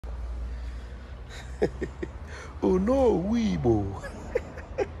ONOWU IGBO.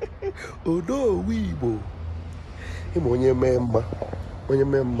 ONOWU IGBO. Him onye member.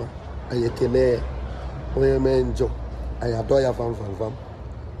 I ekele. Onye menjo. I adore ya vam.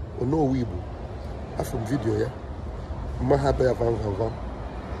 ONOWU IGBO. I from video ya. Mahado ya vam.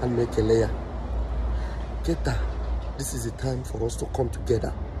 And make a layer. Keta. This is the time for us to come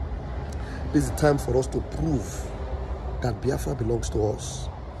together. This is the time for us to prove that Biafra belongs to us.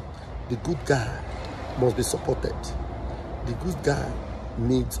 The good guy must be supported. The good guy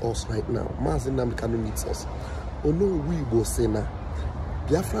needs us right now. Mazi Nnamdi Kanu needs us. ONOWU IGBO say now,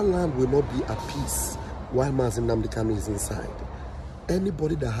 Biafra land will not be at peace while Mazi Nnamdi Kanu is inside.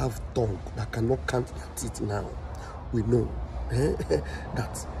 Anybody that have tongue that cannot count their teeth now, we know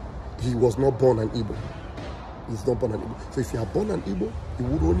that he was not born an Igbo. He's not born an Igbo. So if you are born an Igbo, you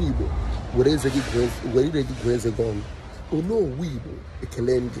would only Igbo. Where is the g0n? ONOWU IGBO.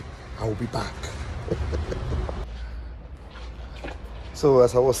 Ekelenge. I will be back. So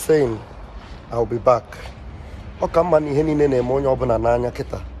as I was saying, I will be back. Okamani heni nene monyo obuna nanya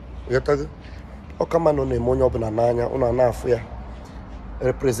kita. Yataga. Okamano ne monyo obuna nanya una nafuya.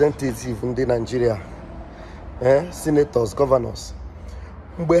 Representative in Nigeria. Senators, governors.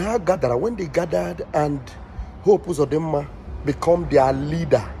 When they gathered and Hope Uzodinma become their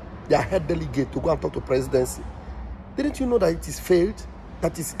leader, their head delegate to go and talk to presidency, didn't you know that it is failed,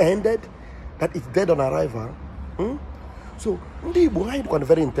 that it's ended, that it's dead on arrival? So, Ndi Igbo are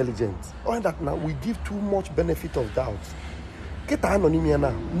very intelligent. On that now, we give too much benefit of doubt. Get anonymia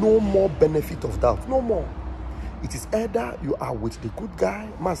now. No more benefit of doubt. No more. It is either you are with the good guy,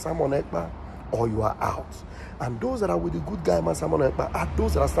 Masamon Ekpa, or you are out. And those that are with the good guy, Masamon Ekpa, are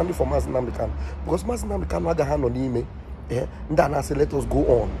those that are standing for Mazi Nnamdi Kanu. Because Mazi Nnamdi Kanu had a hand on him. And then I say, let us go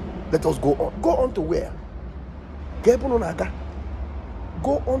on. Let us go on. Go on to where? Go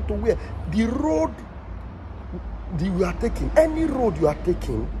on to where? The road you are taking, any road you are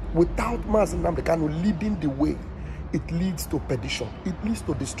taking without Mazi Nnamdi Kanu leading the way, it leads to perdition, it leads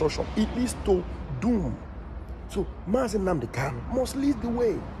to destruction, it leads to doom. So Mazi Nnamdi Kanu must lead the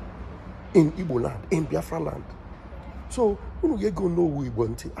way in Igbo land, in Biafra land. So when you go ONOWU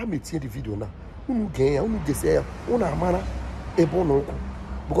IGBO, I may see the video now.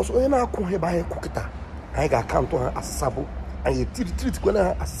 Because when I come here by Kukita, I got count on as sabo, and you treat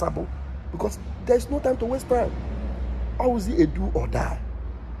as sabo, because there is no time to waste time. How was he a do or die?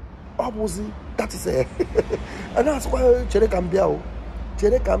 How was he? That is a and that's why Chere Cambiao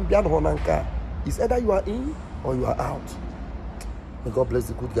Honanka is either you are in or you are out. May God bless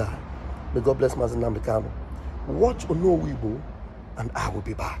the good guy. May God bless Mazi Nnamdi Kanu. Watch ONOWU IGBO, and I will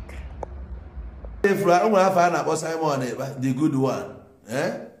be back. If I Simon, the good one,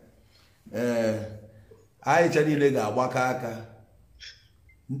 I actually lega wakaka.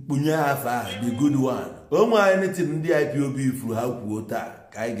 Punyafa, the good one. Anything the IPOB through how quota,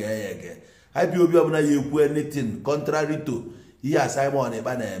 Kaige. IPOB abuna you anything contrary to here Simon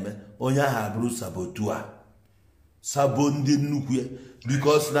Ebaneme, Onyaha Bruce Sabotua. Sabondi Nuque,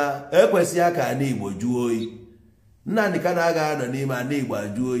 because now, Equesiaka and Igbo Joy. Nani Kanaga and Nima Neighbor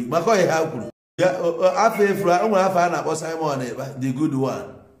Joy. Makoy Haku. After Simon, the good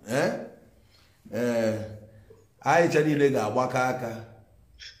one. I actually lega wakaka.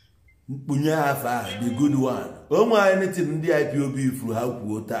 Punyafa, the good one. Anything the IPOB through how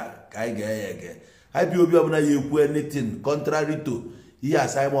quota, Kaige. IPOB abuna you anything contrary to here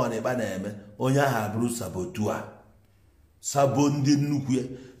Simon Ebaneme, Onyaha Bruce Sabotua. Sabondi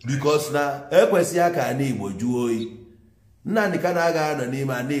Nuque, because now, Equesiaka and Igbo Joy. Nani Kanaga and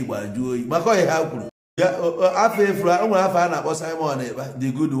Nima Neighbor Joy. Makoy Haku. After Simon,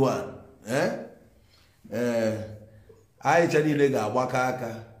 the good one. I actually lega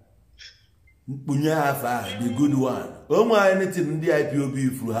wakaka. Punyafa, the good one. Anything the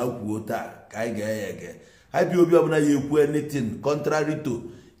IPOB through how quota, Kaige. IPOB abuna you anything contrary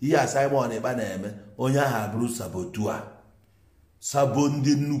to here Simon Ebaneme, Onyaha Bruce Sabotua.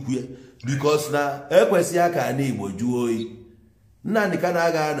 Sabondi Nuque, because now, Equesiaka and Igbo Joy. Nani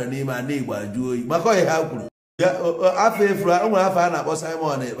Kanaga and Nima Neighbor Joy. Makoy Haku. After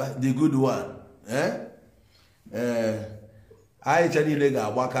Simon, the good one. I actually lega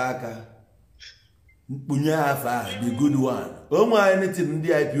wakaka. Punyafa, the good one. Anything the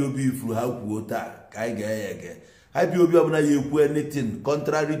IPOB through how quota, Kaige. IPOB abuna you anything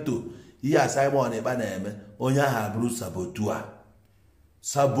contrary to here Simon Ebaneme, Onyaha Bruce Sabotua.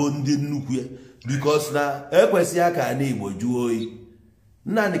 Sabondi Nuque, because now, Equesiaka and Igbo Joy.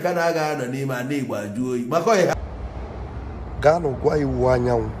 Nani Kanaga and Nima Neighbor Joy. Makoy Gano Guay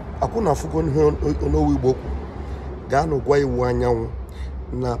Wanyan. Akuna Fugon ONOWU IGBO. Gano Guay Wanyan.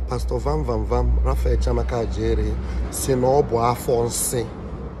 na Pastor Vam Raphael Chamaka Jere si na ọ bụ afọ nsị.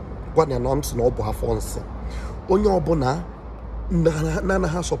 Gwa na m si na ọ bụ afọ nsị. Onye ọbụla na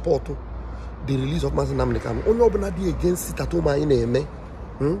ha support the release of Mazi Nnamdi Kanu. Onye ọbụla dị against tattoo anyị na-eme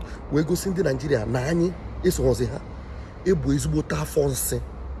wee gosi ndị Nigeria na anyị esoghozi ha. Ebu ezigbo ta afọ nsị.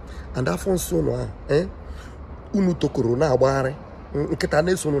 And afọ nsị unu a unu tokoro na-agbagharị. Nkịta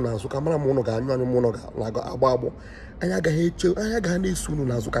na-eso unu n'azụ ka mara m unu ga-anyụ anyụ m unu ga-agba agbọ. Anyị agaghị na-eso unu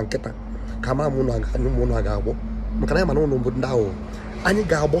n'azụ ka nkịta ka mara m unu ga-anyụ m unu ga-agbọ. Maka na anyị mana unu bụ ndị ahụ. Anyị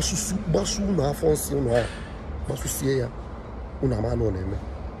ga-agbasu unu afọ nsị unu a gbasusie ya. Unu ama na unu eme.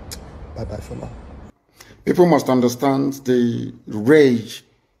 Bye bye for now. People must understand the rage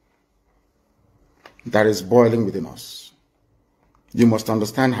that is boiling within us. You must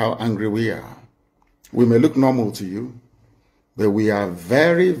understand how angry we are. We may look normal to you, but we are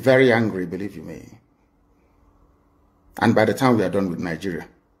very, very angry, believe you me. And by the time we are done with Nigeria,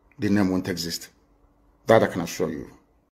 the name won't exist. That I can assure you.